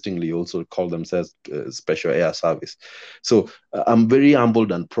 interestingly, also call themselves Special Air Service. So I'm very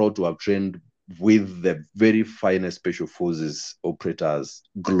humbled and proud to have trained with the very finest special forces operators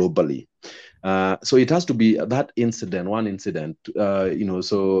globally. So it has to be that incident, one incident,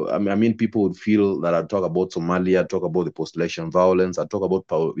 so I mean, people would feel that I talk about Somalia, talk about the post-election violence, I talk about,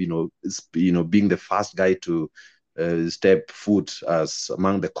 being the first guy to step foot as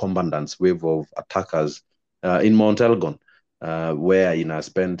among the combatants wave of attackers in Mount Elgon, where, I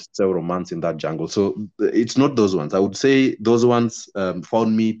spent several months in that jungle. So it's not those ones. I would say those ones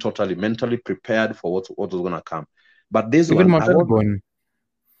found me totally mentally prepared for what was going to come. But this Even one, Mount Elgon.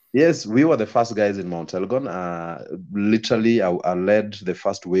 Yes, we were the first guys in Mount Elgon. Literally, I led the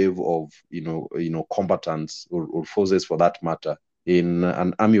first wave of combatants or forces for that matter in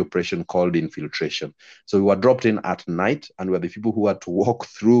an army operation called infiltration. So we were dropped in at night, and we were the people who had to walk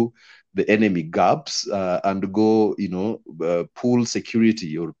through the enemy gaps and go, pull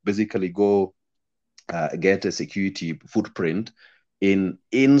security, or basically go get a security footprint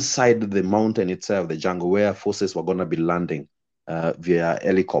inside the mountain itself, the jungle, where forces were going to be landing via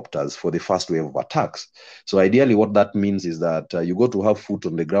helicopters for the first wave of attacks. So ideally, what that means is that you go to have foot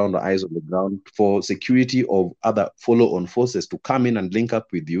on the ground, or eyes on the ground, for security of other follow-on forces to come in and link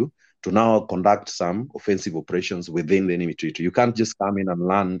up with you to now conduct some offensive operations within the enemy territory. You can't just come in and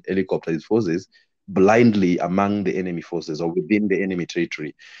land helicopters forces blindly among the enemy forces or within the enemy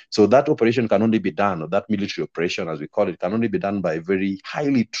territory. So that operation can only be done, or that military operation, as we call it, can only be done by very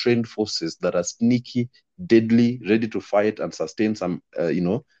highly trained forces that are sneaky, deadly, ready to fight and sustain some,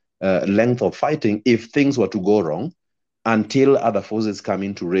 length of fighting if things were to go wrong, until other forces come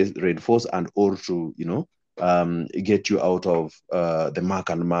in to reinforce and or to, get you out of the muck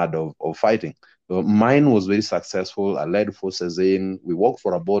and mud of fighting. So mine was very successful. I led forces in. We walked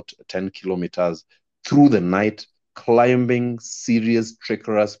for about 10 kilometers through the night, climbing serious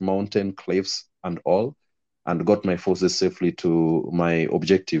treacherous mountain cliffs and all, and got my forces safely to my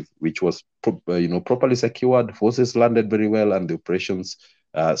objective, which was properly secured. Forces landed very well, and the operations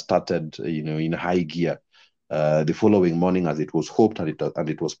started in high gear the following morning, as it was hoped and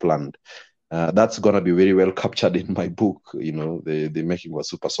it was planned. That's going to be very well captured in my book, the making of a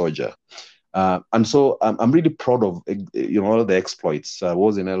super soldier. And so I'm really proud of all the exploits. I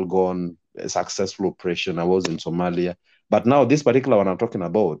was in Elgon, a successful operation. I was in Somalia. But now this particular one I'm talking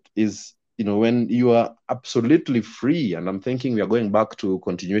about is, when you are absolutely free, and I'm thinking we are going back to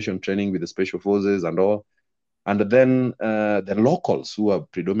continuation training with the special forces and all. And then the locals, who are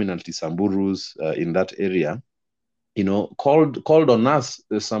predominantly Samburus in that area, called on us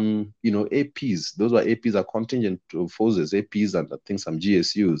some, APs. Those were APs, are contingent forces, APs, and I think some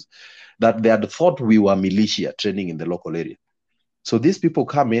GSUs, that they had thought we were militia training in the local area. So these people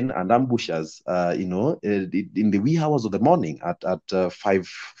come in and ambush us, in the wee hours of the morning at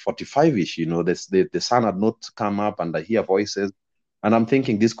 5:45-ish. The sun had not come up, and I hear voices. And I'm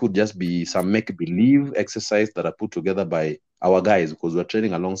thinking this could just be some make-believe exercise that are put together by our guys, because we're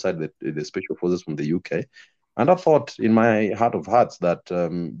training alongside the special forces from the UK. And I thought in my heart of hearts that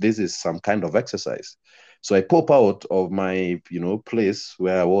this is some kind of exercise. So I pop out of my, place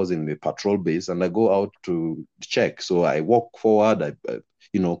where I was in the patrol base, and I go out to check. So I walk forward, I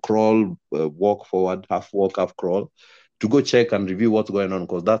crawl, walk forward, half walk, half crawl, to go check and review what's going on,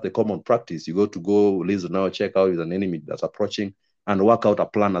 because that's the common practice. You go listen now, check out with an enemy that's approaching, and work out a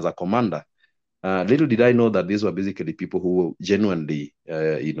plan as a commander. Little did I know that these were basically people who genuinely,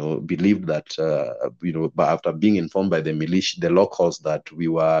 believed that, but after being informed by the militia, the locals, that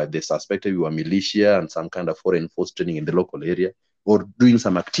they suspected we were militia and some kind of foreign force training in the local area, or doing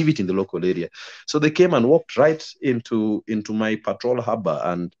some activity in the local area. So they came and walked right into my patrol harbor.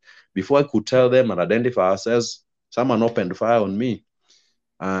 And before I could tell them and identify ourselves, someone opened fire on me.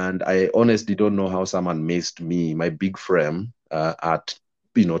 And I honestly don't know how someone maced me, my big frame, at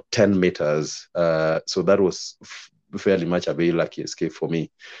 10 meters. So that was fairly much a very lucky escape for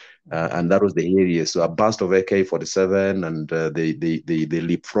me. And that was the area. So a burst of AK-47, and they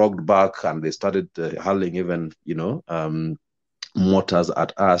leapfrogged back, and they started hurling even, mortars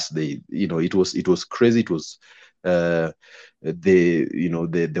at us. It was crazy. It was the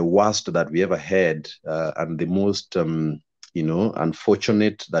worst that we ever had, and the most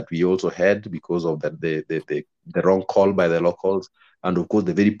unfortunate that we also had, because of that the wrong call by the locals, and of course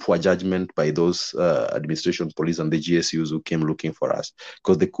the very poor judgment by those administration police and the GSUs who came looking for us,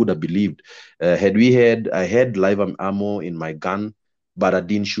 because they could have believed I had live ammo in my gun, but I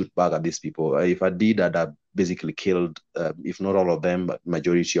didn't shoot back at these people. If I did, I'd have basically killed, if not all of them, but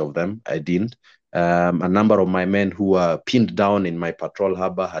majority of them. I didn't. A number of my men who were pinned down in my patrol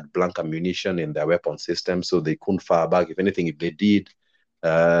harbor had blank ammunition in their weapon system, so they couldn't fire back. If anything, if they did,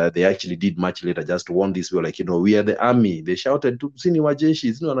 they actually did much later. Just warned these people, like, we are the army. They shouted to sini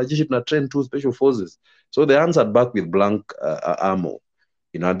wajeshi, wanajeshi tuna train to special forces. So they answered back with blank ammo.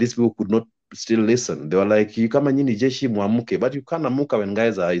 And these people could not still listen. They were like, you kama nyini jeshi muamuke, but you can't amuka when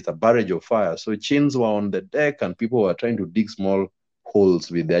guys it's a barrage of fire. So chains were on the deck and people were trying to dig small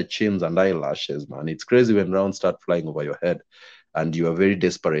holes with their chains and eyelashes, man. It's crazy when rounds start flying over your head and you are very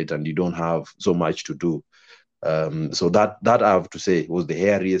desperate and you don't have so much to do. So that I have to say was the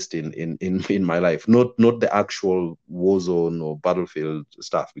hairiest in my life, not the actual war zone or battlefield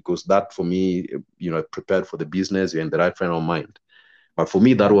stuff, because that for me, prepared for the business, you're in the right frame of mind. But for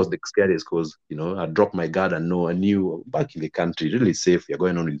me, that was the scariest because, I dropped my guard and I knew back in the country, really safe. You're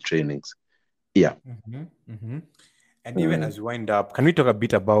going on with trainings. Yeah. And even as we wind up, can we talk a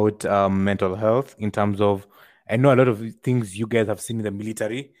bit about mental health in terms of, I know a lot of things you guys have seen in the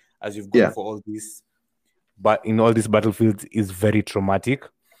military as you've gone for all this, but in all these battlefields is very traumatic.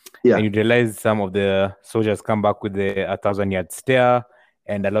 Yeah. And you realize some of the soldiers come back with the 1,000-yard stare,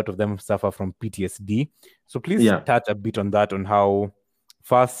 and a lot of them suffer from PTSD. So please touch a bit on that, on how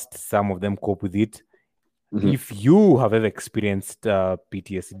fast some of them cope with it. If you have ever experienced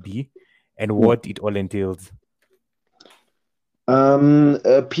PTSD and what it all entails.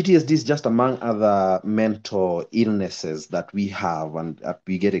 PTSD is just among other mental illnesses that we have and that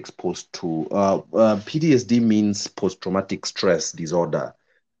we get exposed to. PTSD means post-traumatic stress disorder.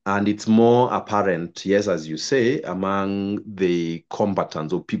 And it's more apparent, yes, as you say, among the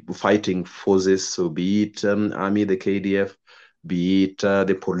combatants or people fighting forces, so be it Army, the KDF, be it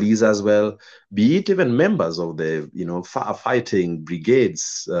the police as well, be it even members of the, firefighting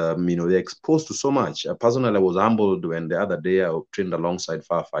brigades. They're exposed to so much. Personally, I was humbled when the other day I trained alongside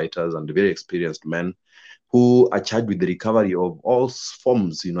firefighters and very experienced men who are charged with the recovery of all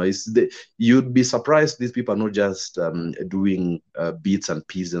forms. You'd be surprised these people are not just doing bits and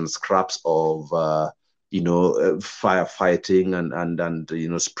pieces and scraps of firefighting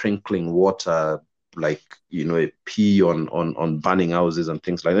and sprinkling water like a pee on burning houses and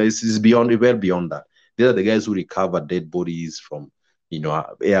things like that. It's well beyond that. These are the guys who recover dead bodies from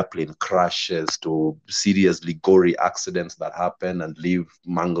airplane crashes to seriously gory accidents that happen and leave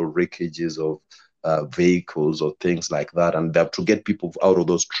mangled wreckages of vehicles or things like that, and they have to get people out of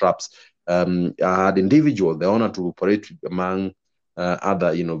those traps. I had individuals, the honor to operate among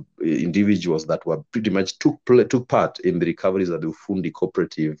other, individuals that were pretty much took part in the recoveries of the Ufundi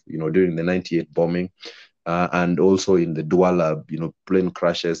cooperative, during the 98 bombing, and also in the Douala, plane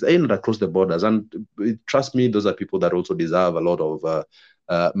crashes and across the borders. And trust me, those are people that also deserve a lot of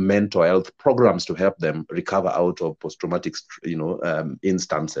mental health programs to help them recover out of post-traumatic,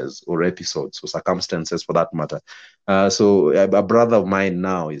 instances or episodes or circumstances for that matter. So a brother of mine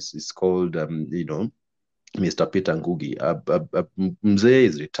now is called, Mr. Peter Ngugi. Mzee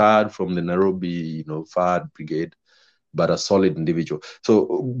is retired from the Nairobi, Fire Brigade, but a solid individual.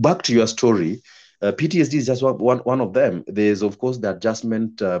 So back to your story, PTSD is just one of them. There's, of course, the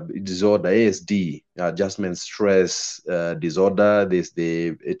adjustment disorder, ASD, adjustment stress disorder. There's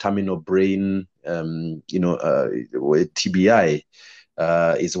the terminal brain, TBI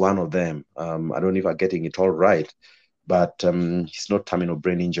is one of them. I don't know if I'm getting it all right, but it's not terminal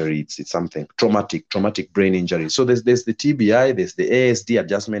brain injury. It's something traumatic brain injury. So there's the TBI, there's the ASD,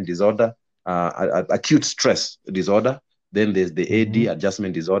 adjustment disorder, acute stress disorder. Then there's the AD,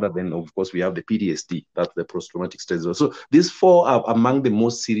 adjustment disorder. Then, of course, we have the PTSD, that's the post-traumatic stress disorder. So these four are among the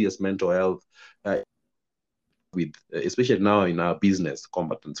most serious mental health with, especially now in our business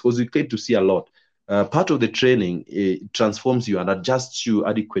combatants, because we get to see a lot. Part of the training, it transforms you and adjusts you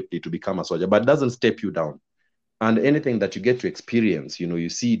adequately to become a soldier, but doesn't step you down. And anything that you get to experience, you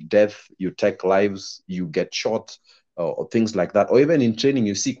see death, you take lives, you get shot, or things like that. Or even in training,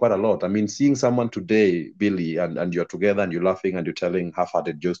 you see quite a lot. I mean, seeing someone today, Billy, and you're together and you're laughing and you're telling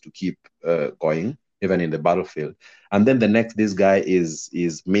half-hearted jokes to keep going, even in the battlefield. And then the next, this guy is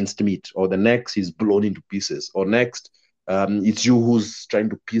minced meat, or the next he's blown into pieces, or next, it's you who's trying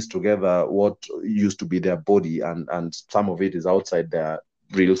to piece together what used to be their body, and some of it is outside their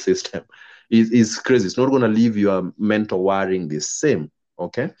real system. It's crazy. It's not going to leave your mental wiring the same.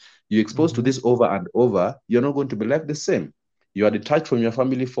 Okay, you're exposed to this over and over, you're not going to be left the same. You are detached from your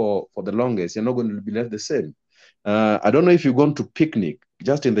family for the longest, you're not going to be left the same. I don't know if you're going to picnic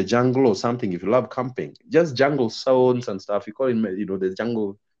just in the jungle or something. If you love camping, just jungle sounds and stuff, you call it, the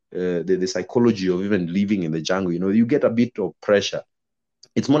jungle, the psychology of even living in the jungle, you get a bit of pressure.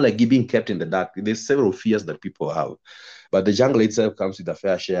 It's more like being kept in the dark. There's several fears that people have, but the jungle itself comes with a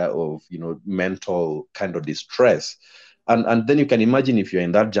fair share of mental kind of distress. And then you can imagine if you're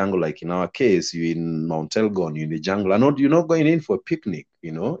in that jungle, like in our case, you're in Mount Elgon, you're in the jungle, and you're not going in for a picnic.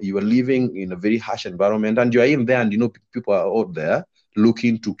 You are living in a very harsh environment, and you are in there, and people are out there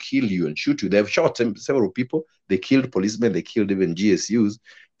looking to kill you and shoot you. They've shot several people. They killed policemen. They killed even GSUs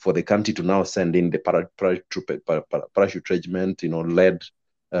for the country to now send in the parachute regiment,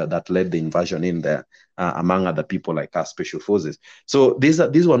 that led the invasion in there, among other people like our special forces. So these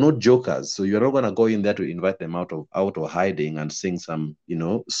were not jokers. So you're not gonna go in there to invite them out of hiding and sing some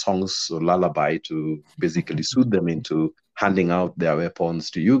songs or lullaby to basically soothe them into handing out their weapons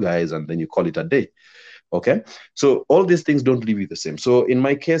to you guys, and then you call it a day. Okay, so all these things don't leave you the same. So in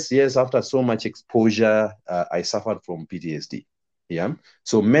my case, yes, after so much exposure, I suffered from PTSD. Yeah,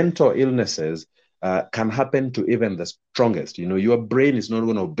 so mental illnesses can happen to even the strongest. Your brain is not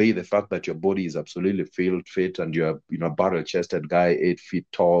going to obey the fact that your body is absolutely fit, and you're a barrel-chested guy, 8 feet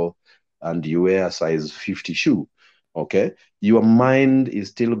tall, and you wear a size 50 shoe. Okay, your mind is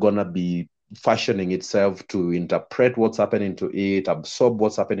still gonna be fashioning itself to interpret what's happening to it, absorb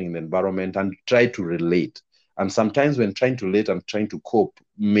what's happening in the environment, and try to relate. And sometimes when trying to relate and trying to cope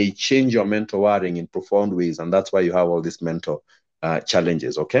may change your mental wiring in profound ways. And that's why you have all these mental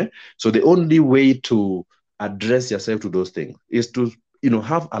challenges. Okay. So the only way to address yourself to those things is to,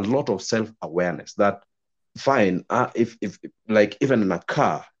 have a lot of self-awareness that fine. If like even in a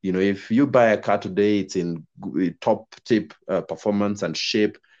car, if you buy a car today, it's in top tip performance and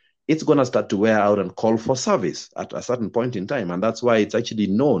shape, it's going to start to wear out and call for service at a certain point in time. And that's why it's actually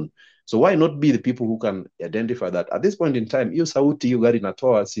known. So why not be the people who can identify that at this point in time, you sauti you gari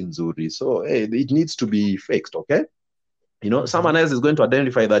natoa si nzuri. So hey, it needs to be fixed, okay? Someone else is going to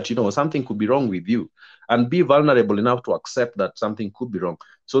identify that, something could be wrong with you and be vulnerable enough to accept that something could be wrong.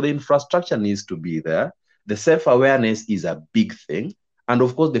 So the infrastructure needs to be there. The self-awareness is a big thing. And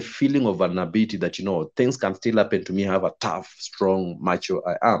of course, the feeling of vulnerability that, things can still happen to me, have a tough, strong, macho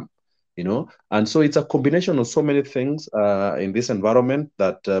I am. And so it's a combination of so many things in this environment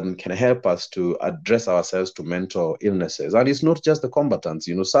that can help us to address ourselves to mental illnesses. And it's not just the combatants,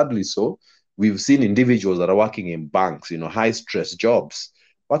 sadly so. We've seen individuals that are working in banks, high stress jobs,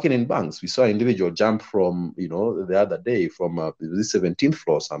 working in banks. We saw an individual jump from, the other day from the 17th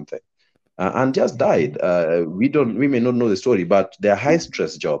floor or something, and just died. We may not know the story, but there are high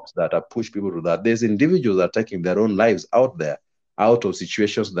stress jobs that are push people to that. There's individuals that are taking their own lives out there, out of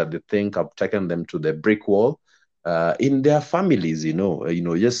situations that they think have taken them to the brick wall. In their families,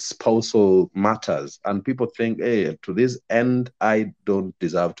 just spousal matters, and people think, hey, to this end, I don't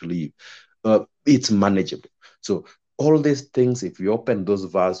deserve to live. It's manageable. So all these things, if we open those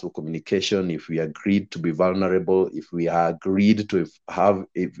valves for communication, if we agreed to be vulnerable, if we are agreed to have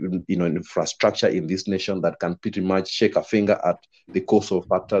an infrastructure in this nation that can pretty much shake a finger at the causal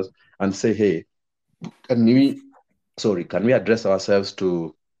factors and say, hey, can we address ourselves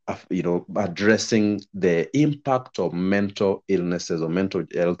to addressing the impact of mental illnesses or mental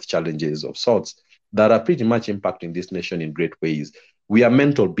health challenges of sorts that are pretty much impacting this nation in great ways. We are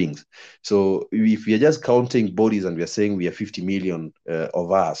mental beings. So if we are just counting bodies and we are saying we are 50 million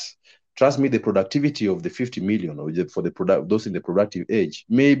of us, trust me, the productivity of the 50 million or for those in the productive age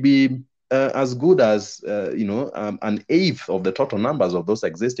may be as good as an eighth of the total numbers of those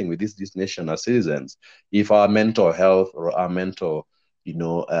existing with this nation as citizens. If our mental health or our mental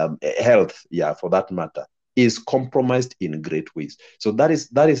health, for that matter, is compromised in great ways. So that's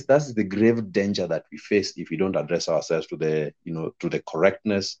the grave danger that we face if we don't address ourselves to the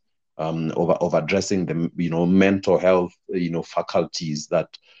correctness of addressing the mental health faculties that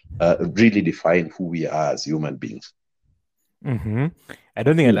really define who we are as human beings. I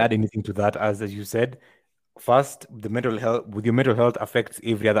don't think I'll add anything to that. As you said, first, your mental health affects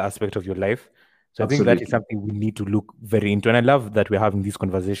every other aspect of your life. So Absolutely. I think that is something we need to look very into. And I love that we're having these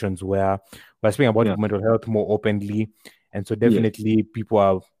conversations where we're speaking about mental health more openly. And so definitely people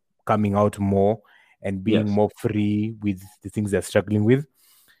are coming out more and being more free with the things they're struggling with.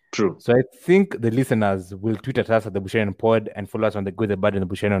 True. So I think the listeners will tweet at us at the Busharian Pod and follow us on the Good, the Bad, and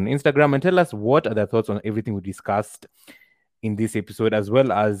the Busharian on Instagram and tell us what are their thoughts on everything we discussed in this episode, as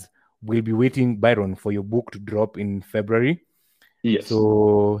well as we'll be waiting, Byron, for your book to drop in February. Yes.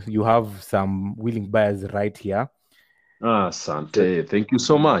 So you have some willing buyers right here. Sante, thank you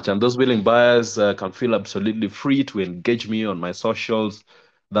so much. And those willing buyers can feel absolutely free to engage me on my socials.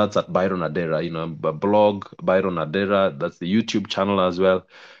 That's at Byron Adera, a blog, Byron Adera. That's the YouTube channel as well.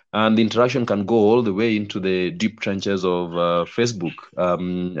 And the interaction can go all the way into the deep trenches of Facebook.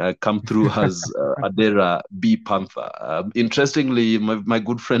 I come through as Adera B Panther. Interestingly, my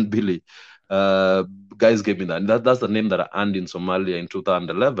good friend Billy, guys gave me that's the name that I earned in Somalia in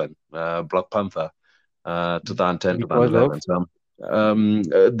 2011, Black Panther, 2010, Because of 2011. So,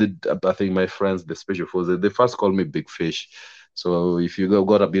 I think my friends, the special forces, they first called me Big Fish. So if you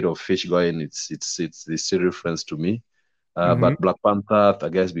got a bit of fish going, it's still reference to me. But Black Panther, I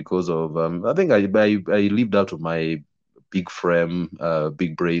guess, because of I think I lived out of my big frame,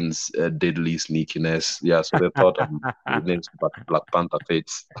 big brains, deadly sneakiness. Yeah, so they thought the name's Black Panther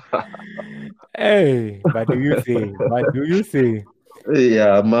fits. Hey, but do you say? But do you say?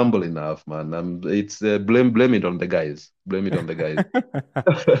 Yeah, I'm humble enough, man. It's blame it on the guys. Blame it on the guys.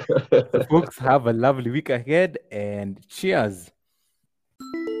 So, folks, have a lovely week ahead and cheers.